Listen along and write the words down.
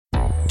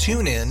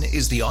TuneIn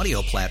is the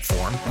audio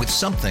platform with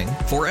something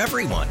for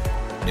everyone.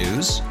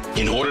 News.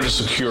 In order to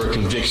secure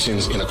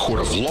convictions in a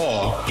court of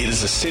law, it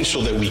is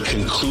essential that we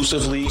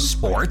conclusively.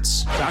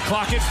 Sports. Got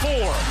clock at 4.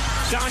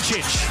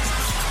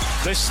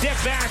 Doncic. The step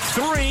back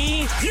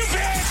 3. You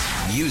bet.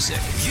 Music.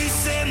 You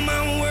set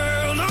my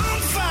world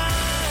on fire.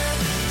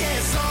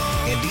 Yes,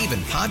 and even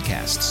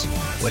podcasts.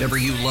 Whatever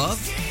you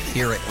love,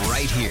 hear it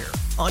right here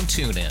on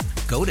TuneIn.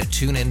 Go to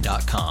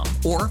TuneIn.com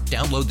or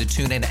download the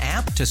TuneIn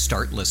app to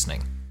start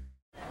listening.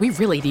 We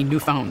really need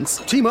new phones.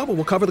 T-Mobile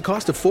will cover the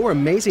cost of 4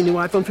 amazing new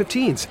iPhone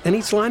 15s, and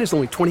each line is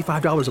only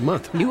 $25 a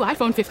month. New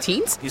iPhone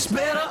 15s? it's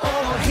better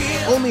over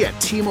here. Only at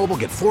T-Mobile,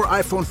 get 4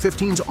 iPhone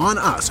 15s on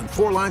us and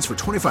 4 lines for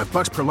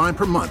 $25 per line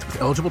per month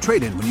with eligible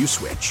trade-in when you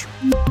switch.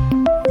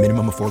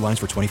 Minimum of 4 lines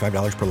for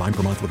 $25 per line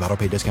per month with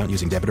autopay discount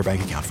using debit or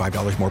bank account.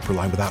 $5 more per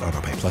line without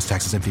autopay, plus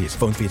taxes and fees.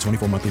 Phone fee at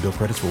 24 monthly bill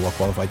credits for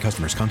well-qualified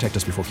customers. Contact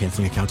us before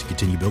canceling account to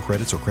continue bill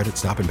credits or credit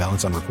stop and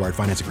balance on required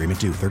finance agreement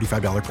due.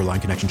 $35 per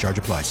line connection charge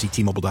applies. See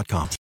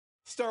T-Mobile.com.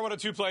 Star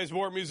 102 plays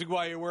more music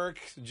while you work.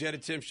 Jen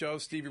and Tim show.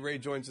 Stevie Ray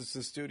joins us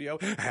in the studio.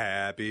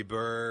 Happy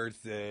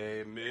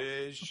birthday,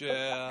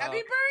 Michelle.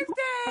 Happy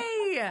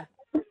birthday!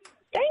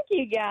 Thank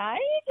you, guys.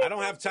 I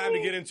don't have time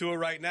to get into it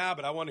right now,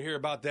 but I want to hear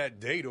about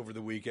that date over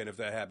the weekend, if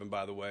that happened,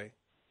 by the way.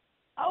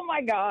 Oh,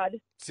 my God.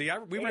 See,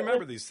 we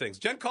remember these things.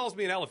 Jen calls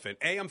me an elephant.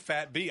 A, I'm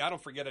fat. B, I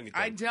don't forget anything.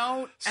 I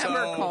don't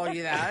ever call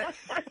you that.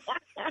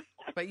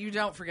 But you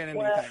don't forget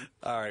anything. Well,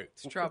 all right.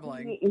 It's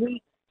troubling.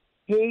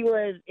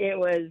 It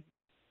was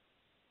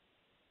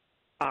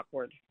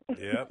awkward.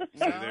 Yep.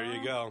 So there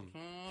you go.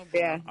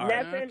 Yeah. All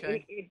Nothing. right.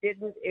 Okay.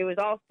 It was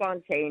all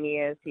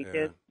spontaneous. He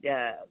just,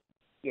 I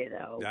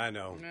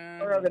know.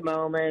 For the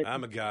moment.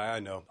 I'm a guy. I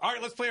know. All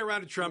right, let's play a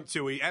round of Trump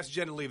Toohey. Ask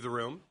Jen to leave the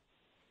room.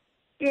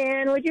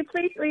 Jen, would you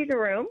please leave the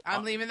room?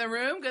 I'm leaving the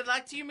room. Good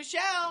luck to you,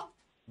 Michelle.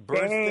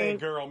 Birthday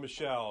Thanks. girl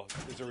Michelle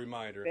is a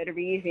reminder. Better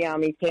be easy on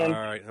me, Tim. All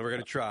right, we're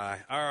going to try.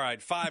 All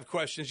right, 5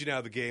 questions. You know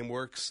how the game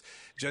works.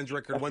 Jen's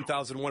record,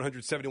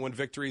 1,171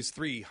 victories,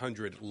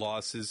 300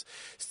 losses.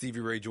 Stevie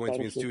Ray joins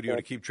me in studio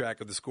to keep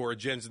track of the score.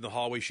 Jen's in the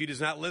hallway. She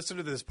does not listen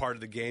to this part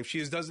of the game.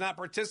 She does not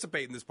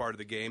participate in this part of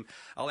the game.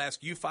 I'll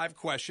ask you 5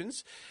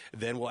 questions.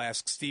 Then we'll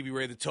ask Stevie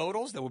Ray the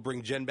totals. Then we'll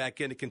bring Jen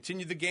back in to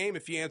continue the game.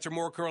 If you answer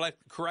more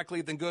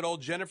correctly than good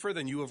old Jennifer,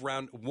 then you have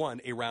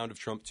won a round of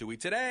Trump Toohey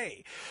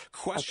today.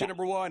 Question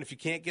number 1. If you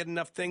can't get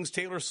enough things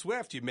Taylor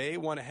Swift, you may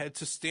want to head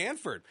to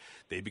Stanford.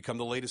 They become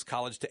the latest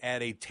college to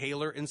add a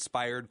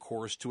Taylor-inspired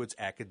course to its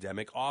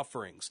academic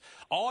offerings.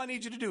 All I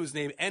need you to do is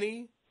name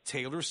any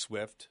Taylor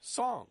Swift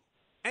song.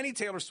 Any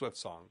Taylor Swift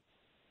song.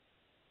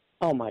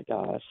 Oh, my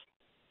gosh.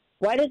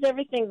 Why does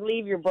everything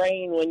leave your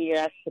brain when you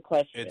ask the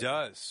question? It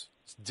does.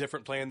 It's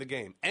different playing the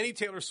game. Any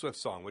Taylor Swift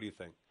song. What do you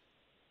think?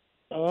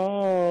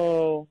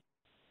 Oh.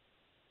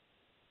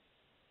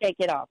 Take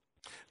it off.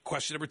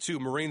 Question number 2.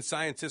 Marine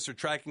scientists are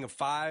tracking a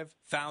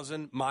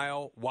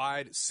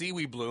 5,000-mile-wide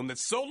seaweed bloom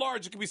that's so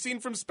large it can be seen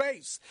from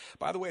space.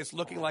 By the way, it's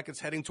looking like it's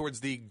heading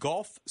towards the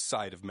Gulf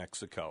side of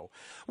Mexico.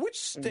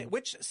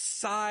 Which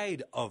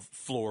side of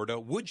Florida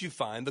would you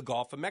find the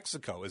Gulf of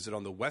Mexico? Is it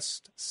on the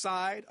west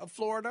side of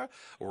Florida,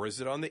 or is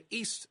it on the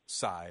east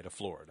side of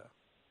Florida?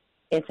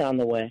 It's on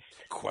the west.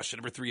 Question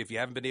number 3. If you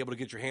haven't been able to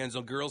get your hands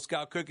on Girl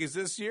Scout cookies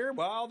this year,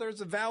 well, there's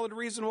a valid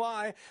reason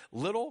why.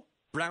 Little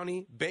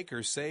brownie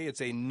bakers say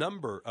it's a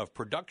number of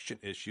production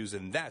issues,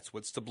 and that's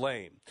what's to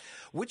blame.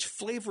 Which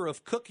flavor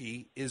of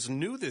cookie is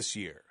new this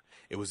year?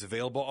 It was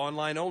available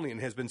online only and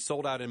has been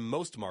sold out in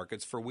most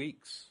markets for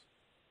weeks.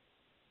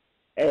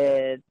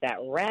 That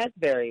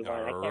raspberry one.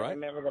 All I can't right.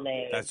 remember the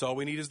name. That's all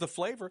we need is the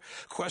flavor.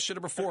 Question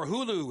number 4.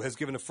 Hulu has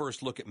given a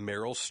first look at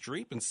Meryl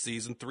Streep in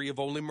season 3 of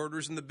Only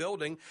Murders in the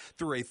Building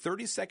through a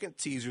 30-second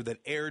teaser that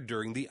aired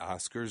during the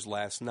Oscars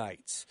last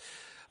night.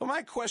 Well,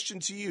 my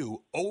question to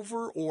you,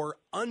 over or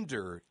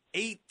under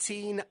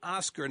 18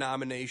 Oscar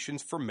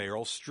nominations for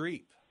Meryl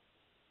Streep?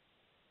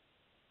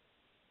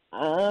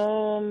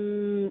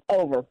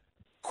 Over.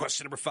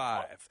 Question number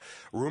 5.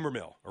 Rumor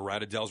mill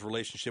around Adele's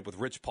relationship with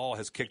Rich Paul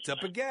has kicked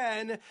up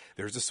again.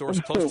 There's a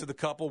source close to the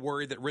couple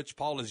worried that Rich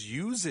Paul is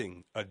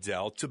using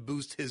Adele to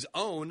boost his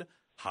own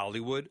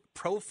Hollywood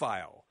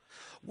profile.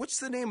 What's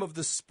the name of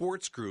the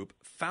sports group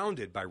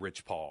founded by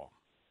Rich Paul?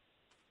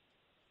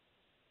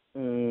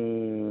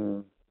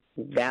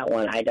 That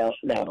one, I don't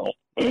know.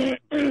 Okay.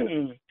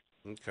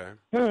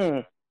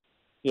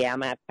 Yeah,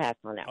 I'm going to have to pass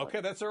on that one. Okay,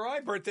 that's all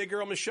right. Birthday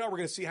girl Michelle, we're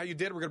going to see how you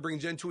did. We're going to bring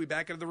Jen Toohey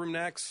back into the room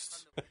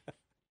next.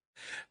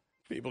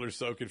 People are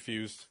so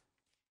confused.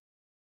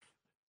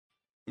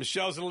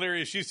 Michelle's in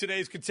Elyria. She's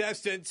today's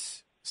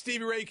contestant.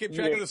 Stevie Ray, keep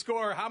track of the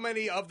score. How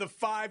many of the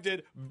 5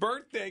 did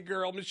birthday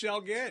girl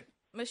Michelle get?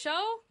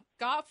 Michelle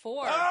got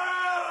 4.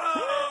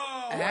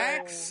 Oh!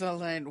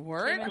 Excellent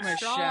work,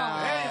 Michelle.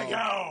 There you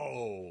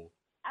go.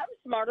 I'm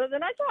smarter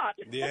than I thought.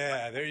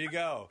 Yeah, there you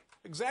go.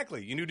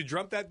 exactly. You knew to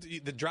drop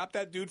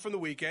that dude from the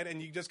weekend,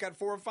 and you just got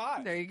 4 or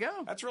 5. There you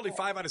go. That's really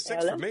 5 out of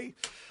 6 for me.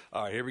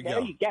 All right, here we go.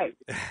 There you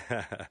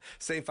go.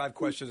 Same 5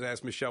 questions I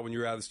asked Michelle when you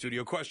were out of the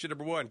studio. Question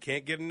number 1,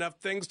 can't get enough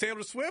things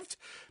Taylor Swift?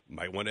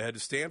 Might want to head to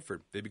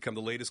Stanford. They become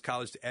the latest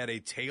college to add a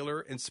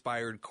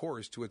Taylor-inspired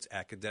course to its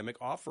academic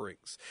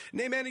offerings.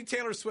 Name any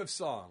Taylor Swift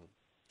song.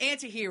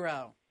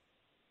 Antihero.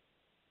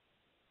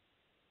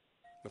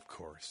 Of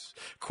course.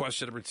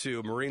 Question number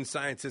 2. Marine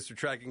scientists are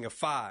tracking a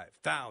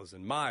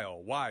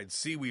 5,000-mile wide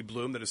seaweed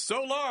bloom that is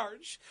so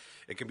large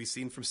it can be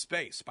seen from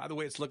space. By the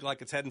way, it's looking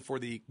like it's heading for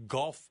the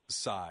Gulf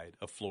side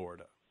of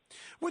Florida.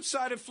 Which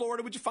side of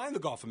Florida would you find the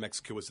Gulf of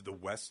Mexico? Is it the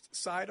west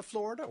side of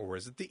Florida or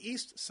is it the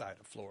east side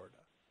of Florida?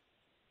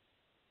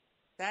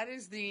 That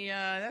is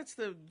that's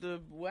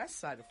the west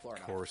side of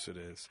Florida. Of course it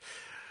is.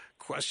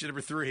 Question number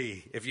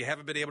 3. If you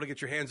haven't been able to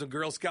get your hands on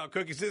Girl Scout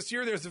cookies this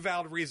year, there's a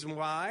valid reason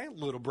why.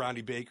 Little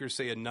Brownie bakers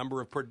say a number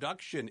of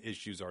production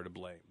issues are to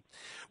blame.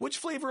 Which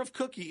flavor of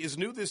cookie is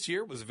new this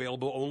year, was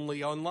available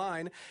only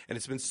online, and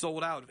it's been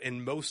sold out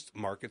in most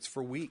markets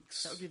for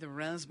weeks? That would be the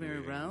Raspberry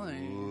Rally.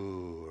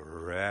 Ooh,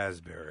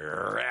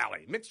 Raspberry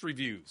Rally. Mixed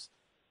reviews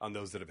on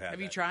those that have had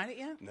Have you tried it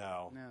yet?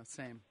 No. No,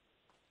 same.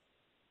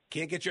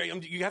 Can't get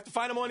you have to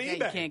find them on eBay.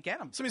 You can't get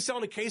them. Somebody's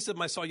selling a case of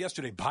them I saw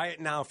yesterday. Buy it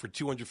now for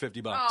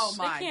 $250. Oh,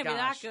 my gosh. They can't be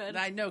that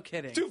good. No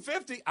kidding.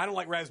 $250. I don't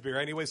like raspberry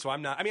anyway, so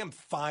I'm not. I mean, I'm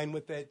fine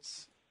with it.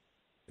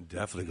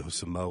 Definitely go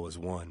Samoa's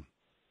one.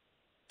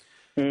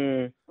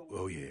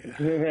 Oh,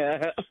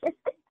 yeah.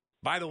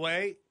 By the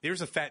way, there's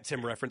a Fat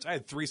Tim reference. I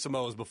had 3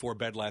 Samoas before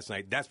bed last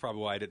night. That's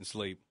probably why I didn't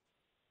sleep.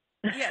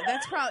 Yeah,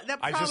 that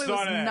probably was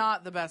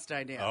not the best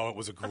idea. Oh, it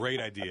was a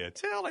great idea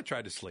till I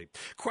tried to sleep.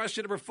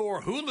 Question number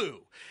 4. Hulu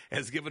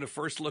has given a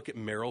first look at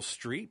Meryl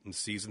Streep in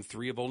season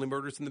 3 of Only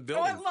Murders in the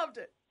Building. Oh, I loved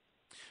it.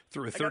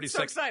 Through a I 30 got so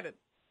second. excited.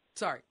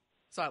 Sorry.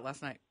 Saw it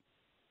last night.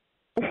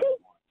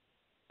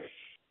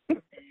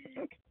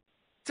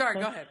 Sorry,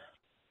 go ahead.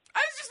 I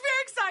was just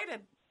very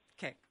excited.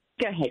 Okay.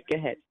 Go ahead.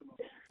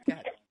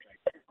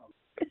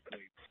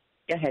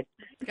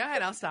 Go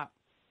ahead, I'll stop.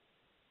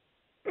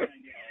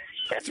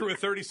 Through a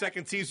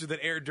 30-second teaser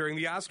that aired during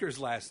the Oscars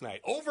last night.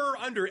 Over or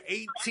under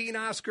 18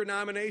 Oscar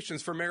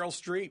nominations for Meryl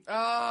Streep?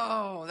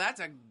 Oh, that's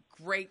a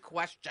great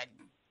question.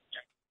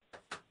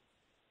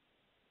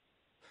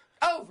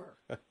 Over.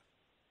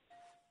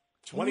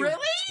 20, Really?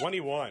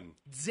 21.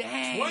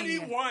 Dang.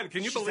 21.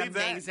 Can you believe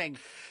that? Amazing.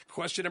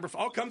 Question number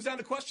 5. Oh, comes down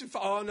to question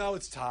 5. Oh, no,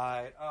 it's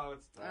tied.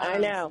 I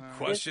know.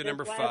 Question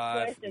number this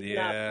 5.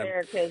 Yeah. Not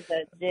fair 'cause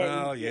that didn't,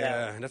 Oh,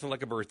 yeah. Nothing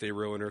like a birthday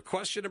ruiner.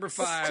 Question number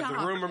 5. Stop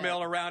the rumor it.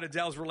 mill around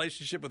Adele's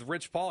relationship with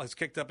Rich Paul has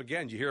kicked up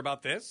again. Did you hear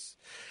about this?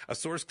 A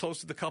source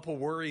close to the couple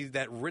worried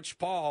that Rich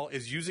Paul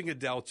is using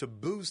Adele to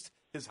boost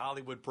his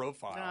Hollywood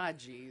profile. Ah,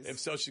 jeez. If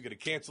so, she's going to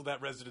cancel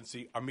that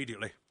residency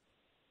immediately.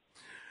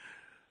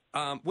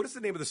 What is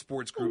the name of the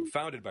sports group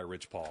founded by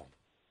Rich Paul?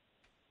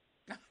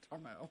 I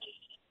don't know.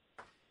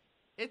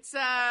 It's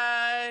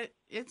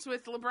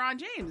with LeBron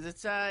James.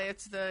 It's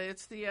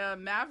the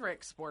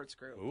Maverick Sports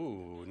Group.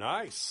 Ooh,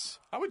 nice.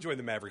 I would join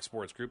the Maverick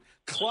Sports Group.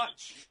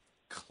 Clutch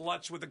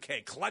with a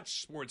K.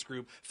 Clutch Sports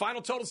Group.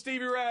 Final total,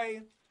 Stevie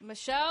Ray.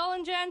 Michelle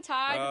and Jen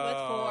tied with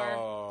 4.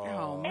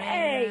 Oh,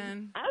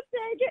 man. Hey,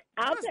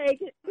 I'll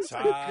take it. It's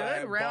a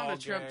good round of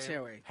Trump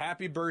Toohey.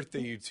 Happy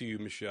birthday to you,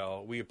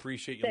 Michelle. We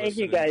appreciate you Thank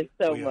listening. you guys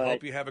so we much.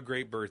 hope you have a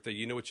great birthday.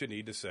 You know what you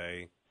need to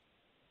say.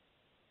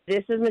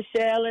 This is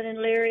Michelle in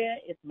Elyria.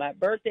 It's my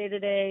birthday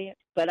today,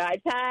 but I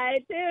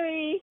tied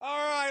Toohey.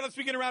 All right, let's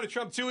begin a round of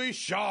Trump Toohey.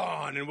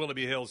 Shaun in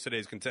Willoughby Hills,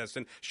 today's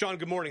contestant. Shaun,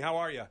 good morning. How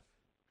are you?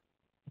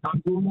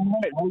 I'm doing all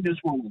right. How are you this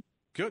morning?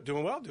 Good.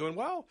 Doing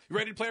well. You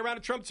ready to play a round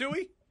of Trump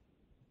Toohey?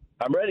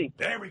 I'm ready.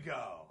 There we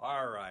go.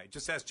 All right.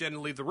 Just ask Jen to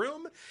leave the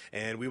room,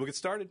 and we will get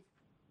started.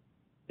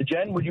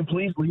 Jen, would you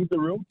please leave the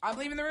room? I'm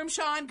leaving the room,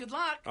 Shaun. Good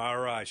luck. All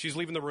right. She's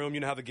leaving the room.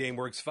 You know how the game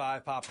works.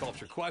 5 pop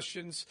culture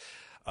questions.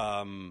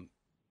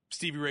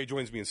 Stevie Ray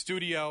joins me in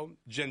studio.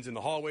 Jen's in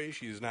the hallway.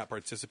 She does not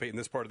participate in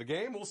this part of the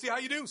game. We'll see how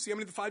you do. See how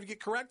many of the 5 you get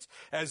correct.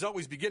 As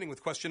always, beginning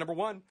with question number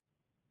 1.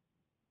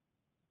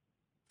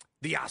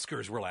 The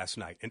Oscars were last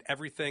night, and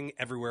Everything,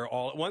 Everywhere,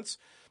 All at Once.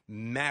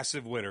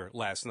 Massive winner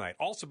last night.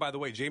 Also, by the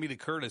way, Jamie Lee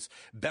Curtis,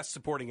 Best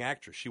Supporting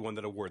Actress. She won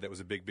that award. That was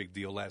a big, big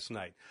deal last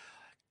night.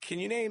 Can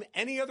you name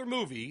any other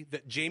movie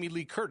that Jamie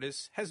Lee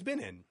Curtis has been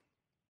in?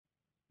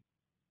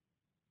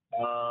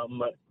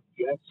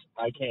 Yes,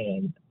 I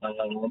can.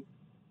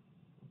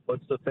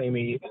 What's the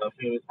famous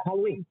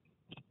Halloween?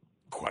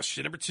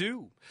 Question number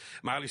 2.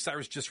 Miley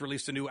Cyrus just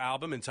released a new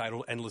album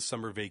entitled Endless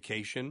Summer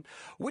Vacation.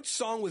 Which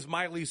song was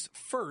Miley's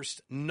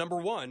first number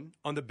 1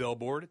 on the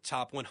Billboard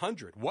Top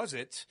 100? Was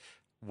it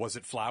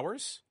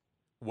Flowers?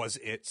 Was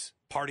it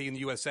Party in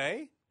the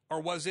USA?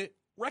 Or was it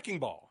Wrecking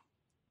Ball?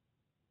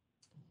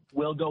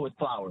 We'll go with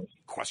Flowers.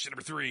 Question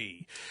number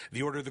 3.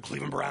 The order of the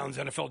Cleveland Browns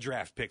NFL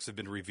draft picks have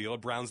been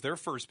revealed. Browns, their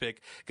first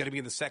pick, going to be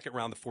in the second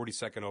round, the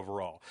 42nd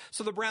overall.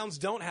 So the Browns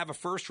don't have a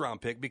first-round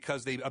pick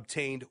because they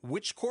obtained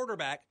which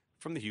quarterback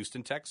from the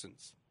Houston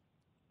Texans?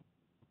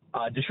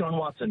 Deshaun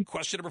Watson.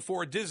 Question number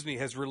 4. Disney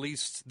has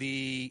released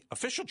the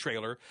official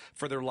trailer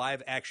for their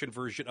live-action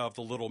version of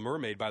The Little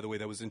Mermaid, by the way,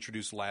 that was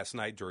introduced last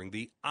night during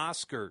the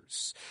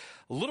Oscars.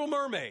 Little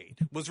Mermaid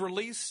was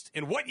released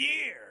in what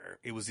year?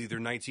 It was either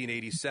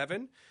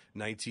 1987,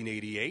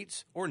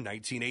 1988, or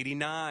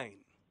 1989.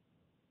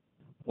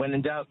 When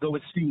in doubt, go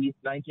with C,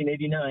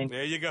 1989.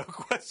 There you go.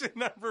 Question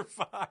number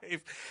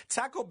 5.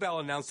 Taco Bell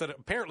announced that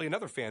apparently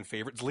another fan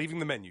favorite is leaving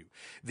the menu.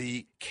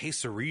 The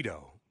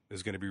quesarito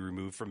is going to be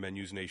removed from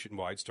menus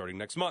nationwide starting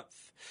next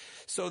month.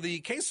 So the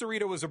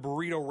quesarito is a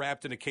burrito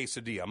wrapped in a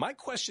quesadilla. My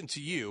question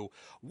to you,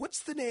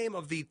 what's the name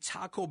of the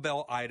Taco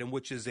Bell item,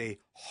 which is a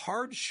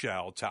hard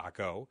shell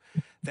taco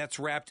that's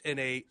wrapped in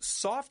a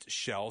soft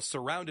shell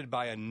surrounded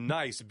by a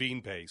nice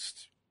bean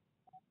paste?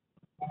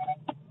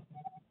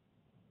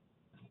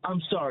 I'm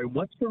sorry,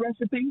 what's the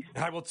recipe?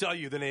 I will tell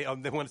you the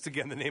name. Once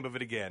again, the name of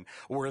it again.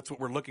 Or that's what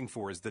we're looking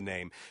for is the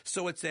name.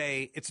 So it's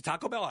a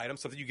Taco Bell item,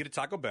 something you get at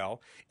Taco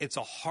Bell. It's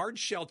a hard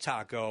shell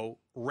taco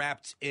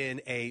wrapped in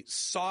a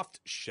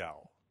soft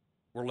shell.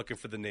 We're looking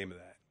for the name of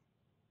that.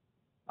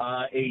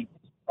 Did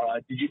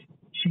you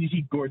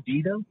cheesy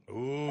gordita?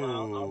 Ooh,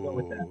 I'll go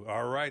with that.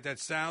 All right, that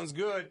sounds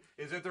good.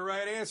 Is it the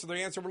right answer? The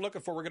answer we're looking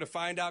for. We're going to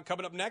find out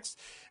coming up next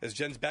as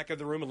Jen's back in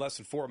the room in less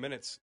than 4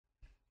 minutes.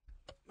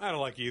 I don't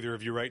like either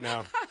of you right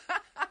now.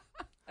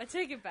 I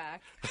take it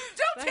back.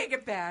 Don't take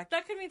it back.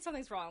 That could mean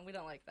something's wrong. We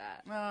don't like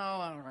that. Oh,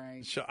 all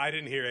right. I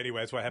didn't hear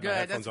anyway. That's why I have my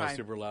headphones on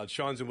super loud.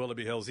 Shaun's in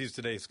Willoughby Hills. He's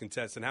today's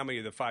contestant. How many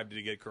of the 5 did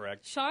he get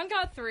correct? Shaun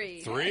got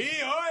 3. 3?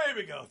 Oh, here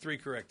we go. 3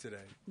 correct today.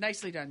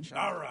 Nicely done, Shaun.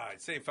 All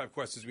right. Same 5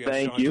 questions we had,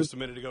 Thank Shaun, you. just a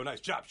minute ago.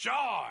 Nice job,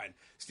 Shaun.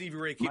 Stevie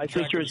Ray, keep My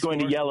track sister of is the going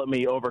to score. yell at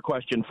me over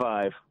question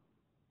 5.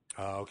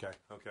 Okay.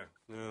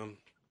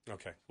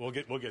 Okay. We'll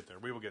get there.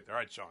 We will get there. All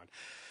right, Shaun.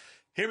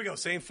 Here we go.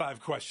 Same 5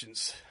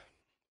 questions.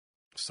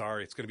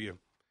 Sorry, it's going to be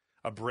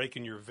a break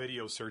in your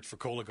video search for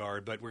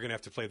Cologuard, but we're going to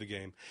have to play the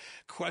game.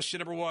 Question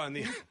number 1.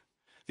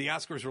 The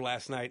Oscars were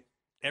last night.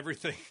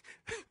 Everything.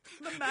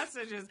 The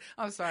messages.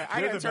 I'm sorry.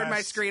 I got to turn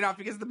my screen off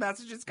because the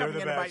message is coming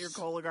in about your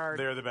Cologuard.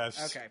 They're the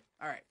best. Okay.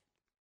 All right.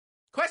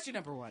 Question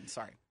number 1.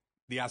 Sorry.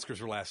 The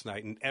Oscars were last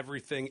night, and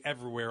Everything,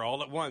 Everywhere,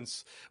 All at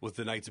Once was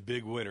the night's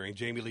big winner, and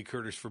Jamie Lee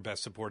Curtis for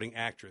Best Supporting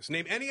Actress.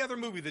 Name any other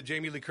movie that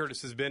Jamie Lee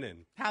Curtis has been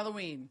in.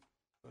 Halloween.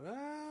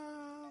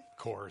 Of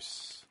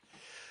course.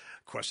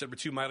 Question number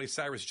 2. Miley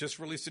Cyrus just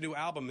released a new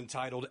album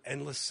entitled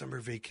Endless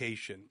Summer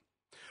Vacation.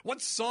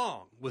 What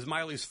song was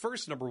Miley's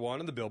first number 1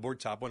 on the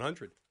Billboard Top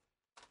 100?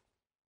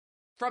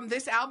 From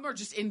this album or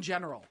just in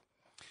general?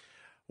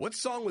 What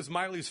song was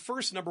Miley's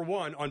first number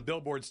 1 on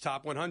Billboard's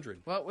Top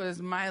 100? What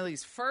was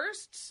Miley's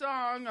first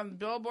song on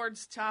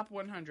Billboard's Top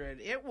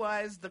 100? It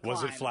was The Climb.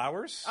 Was it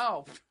Flowers?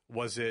 Oh.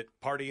 Was it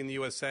Party in the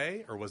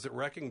USA or was it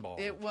Wrecking Ball?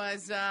 It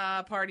was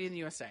Party in the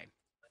USA.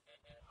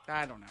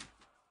 I don't know.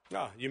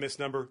 Ah, you missed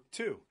number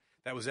 2.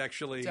 That was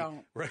actually...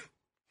 Don't.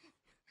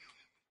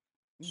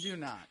 Do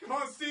not. Come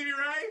on, Stevie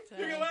Ray.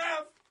 You can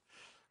laugh.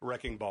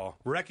 Wrecking Ball.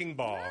 Wrecking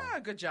Ball. Ah,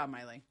 good job,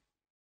 Miley.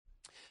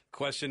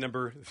 Question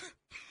number...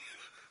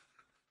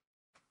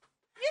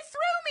 You threw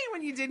me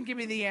when you didn't give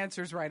me the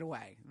answers right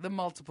away. The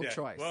multiple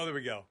choice. Well, there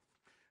we go.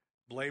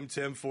 Blame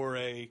Tim for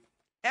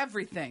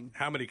everything.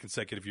 How many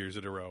consecutive years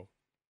in a row?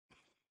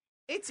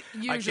 It's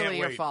usually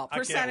your fault.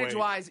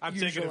 Percentage-wise, I'm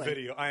taking the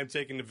video. I am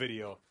taking the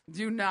video.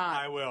 Do not.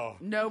 I will.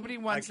 Nobody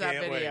wants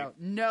that video. Wait.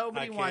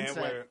 Nobody wants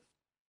it. Wait.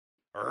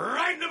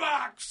 Right in the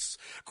box.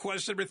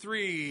 Question number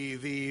 3.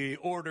 The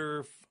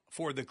order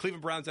for the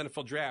Cleveland Browns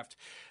NFL draft.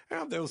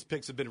 Those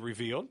picks have been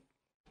revealed.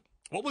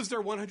 What was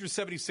their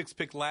 176th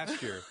pick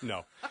last year?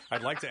 No,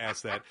 I'd like to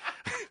ask that.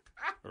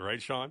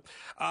 Right, Shaun?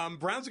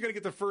 Browns are going to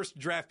get their first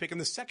draft pick in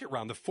the second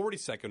round, the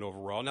 42nd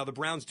overall. Now, the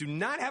Browns do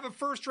not have a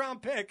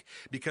first-round pick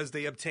because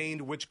they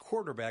obtained which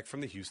quarterback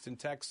from the Houston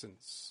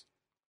Texans?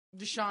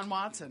 Deshaun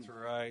Watson. That's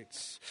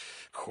right.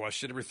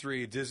 Question number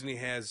 3. Disney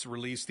has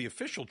released the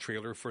official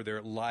trailer for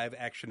their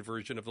live-action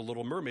version of The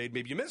Little Mermaid.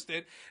 Maybe you missed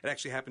it. It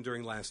actually happened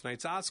during last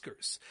night's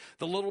Oscars.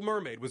 The Little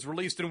Mermaid was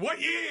released in what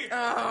year?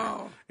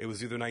 Oh. It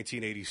was either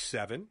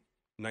 1987,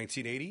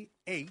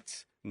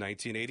 1988,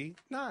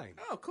 1989.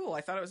 Oh, cool.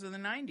 I thought it was in the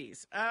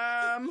 90s.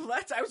 I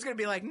was going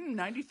to be like,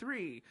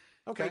 93.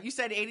 Okay. But you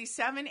said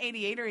 87,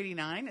 88, or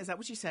 89? Is that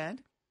what you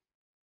said?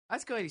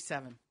 Let's go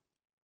 87.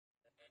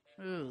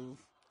 Ooh.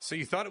 So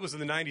you thought it was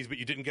in the 90s, but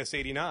you didn't guess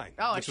 89,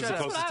 oh, which was the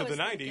closest to the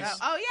 90s.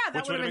 Oh, yeah,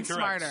 that would have been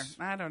correct. smarter.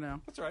 I don't know.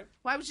 That's right.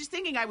 Well, I was just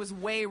thinking I was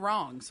way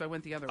wrong, so I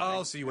went the other way.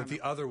 Oh, so you went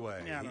the other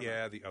way.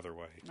 Yeah, the other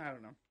way. I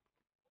don't know.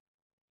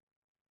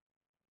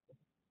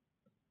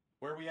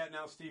 Where are we at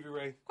now, Stevie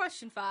Ray?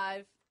 Question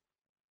 5.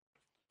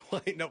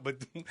 Wait, no, but...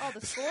 Oh,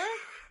 the score?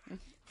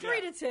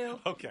 3-2.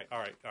 Okay, all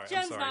right.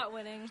 Jen's I'm sorry. not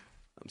winning.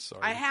 I'm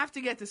sorry. I have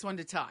to get this one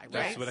to tie,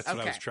 right? That's what I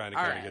was trying to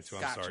get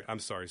to. I'm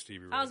sorry,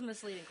 Stevie Ray. That was a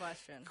misleading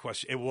question.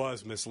 It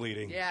was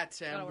misleading. Yeah,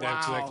 Tim. Wow.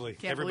 Exactly.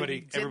 Can't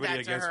everybody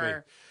against me.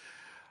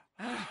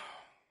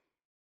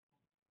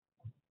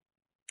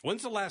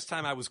 When's the last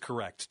time I was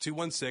correct?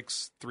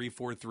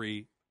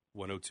 216-343-1021.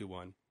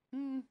 Well,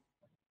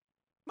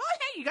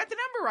 hey, you got the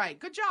number right.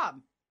 Good job.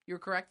 You were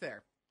correct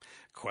there.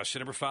 Question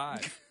number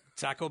 5.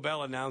 Taco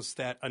Bell announced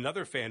that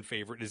another fan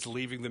favorite is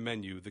leaving the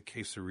menu. The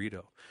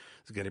quesarito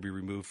is going to be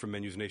removed from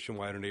menus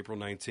nationwide on April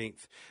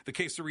 19th. The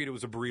quesarito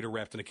is a burrito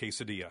wrapped in a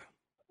quesadilla.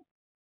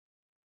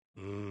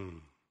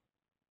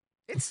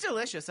 It's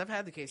delicious. I've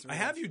had the quesarito. I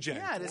have you, Jen.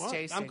 Yeah, it is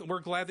tasty. We're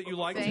glad that you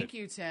liked it. Thank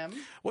you, Tim.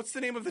 What's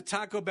the name of the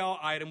Taco Bell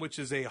item, which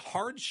is a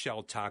hard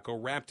shell taco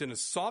wrapped in a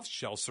soft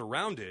shell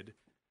surrounded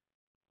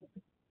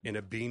in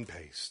a bean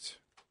paste?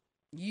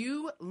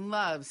 You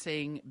love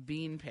saying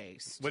bean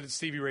paste. What did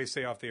Stevie Ray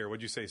say off the air? What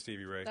did you say,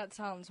 Stevie Ray? That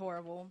sounds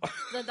horrible.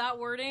 that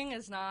wording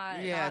is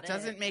not. Yeah, not it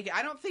doesn't make it.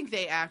 I don't think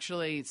they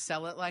actually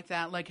sell it like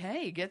that. Like,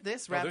 hey, get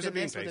this wrapped in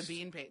this with a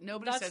bean paste.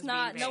 Nobody says bean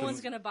paste. No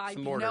one's going to buy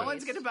bean paste. No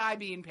one's going to buy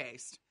bean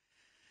paste.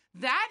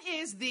 That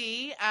is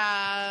the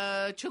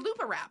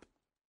chalupa wrap.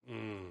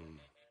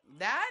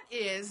 That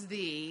is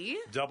the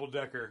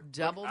double-decker.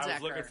 Double-decker. I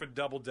was looking for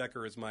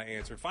double-decker as my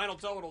answer. Final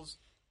totals.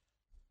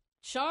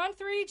 Shaun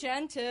 3,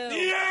 Jen 2.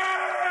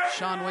 Yeah!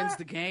 Shaun wins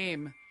the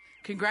game.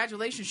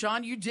 Congratulations,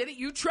 Shaun. You did it.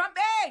 You Trump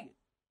A!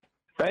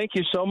 Thank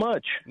you so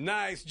much.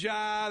 Nice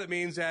job. That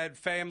means that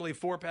family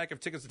 4-pack of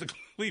tickets to the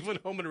Cleveland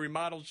Home and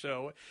Remodel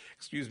Show,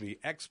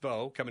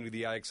 Expo, coming to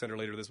the IX Center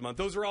later this month.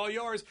 Those are all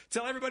yours.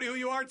 Tell everybody who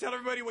you are. Tell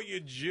everybody what you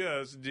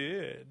just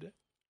did.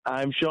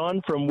 I'm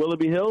Shaun from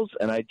Willoughby Hills,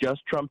 and I just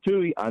Trump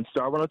Toohey on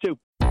Star 102.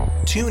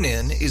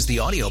 TuneIn is the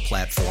audio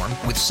platform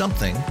with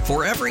something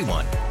for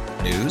everyone.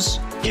 News.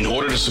 In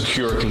order to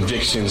secure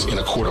convictions in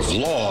a court of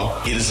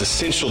law, it is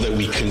essential that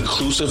we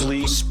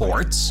conclusively.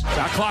 Sports.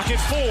 Got clock at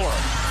 4.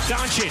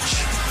 Doncic.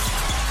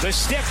 The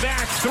step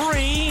back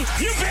 3.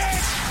 You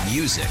bet.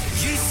 Music.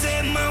 You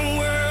set my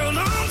world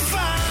on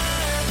fire.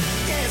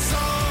 Yes,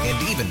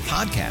 and even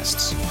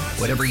podcasts.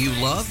 Whatever you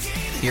love,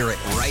 hear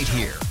it right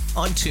here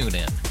on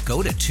TuneIn.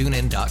 Go to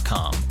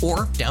TuneIn.com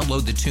or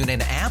download the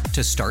TuneIn app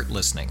to start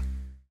listening.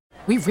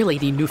 We really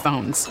need new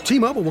phones.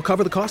 T-Mobile will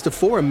cover the cost of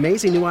 4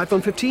 amazing new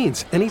iPhone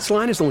 15s, and each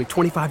line is only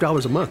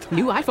 $25 a month.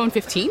 New iPhone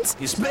 15s?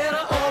 It's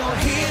better over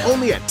here.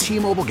 Only at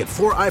T-Mobile, get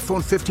 4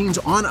 iPhone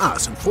 15s on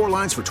us and 4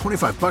 lines for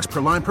 $25 per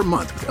line per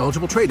month with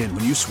eligible trade-in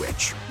when you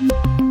switch.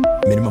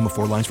 Minimum of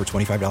 4 lines for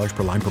 $25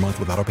 per line per month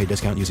with autopay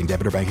discount using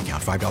debit or bank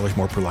account. $5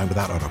 more per line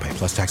without autopay,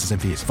 plus taxes and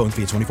fees. Phone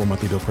fee at 24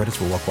 monthly bill credits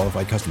for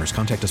well-qualified customers.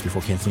 Contact us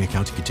before canceling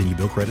account to continue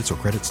bill credits or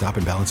credit stop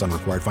and balance on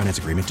required finance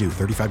agreement due.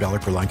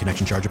 $35 per line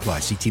connection charge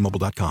applies. See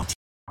T-Mobile.com.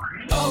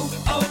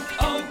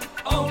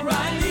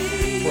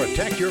 O'Reilly.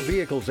 Protect your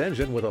vehicle's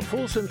engine with a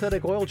full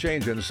synthetic oil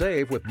change and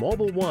save with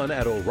Mobile One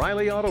at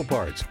O'Reilly Auto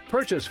Parts.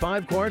 Purchase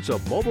 5 quarts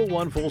of Mobile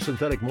One full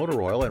synthetic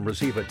motor oil and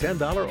receive a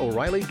 $10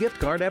 O'Reilly gift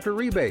card after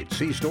rebate.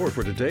 See store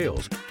for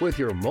details. With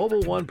your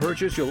Mobile One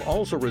purchase, you'll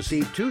also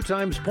receive 2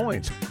 times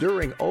points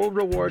during O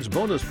Rewards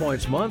Bonus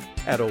Points Month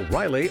at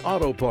O'Reilly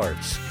Auto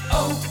Parts.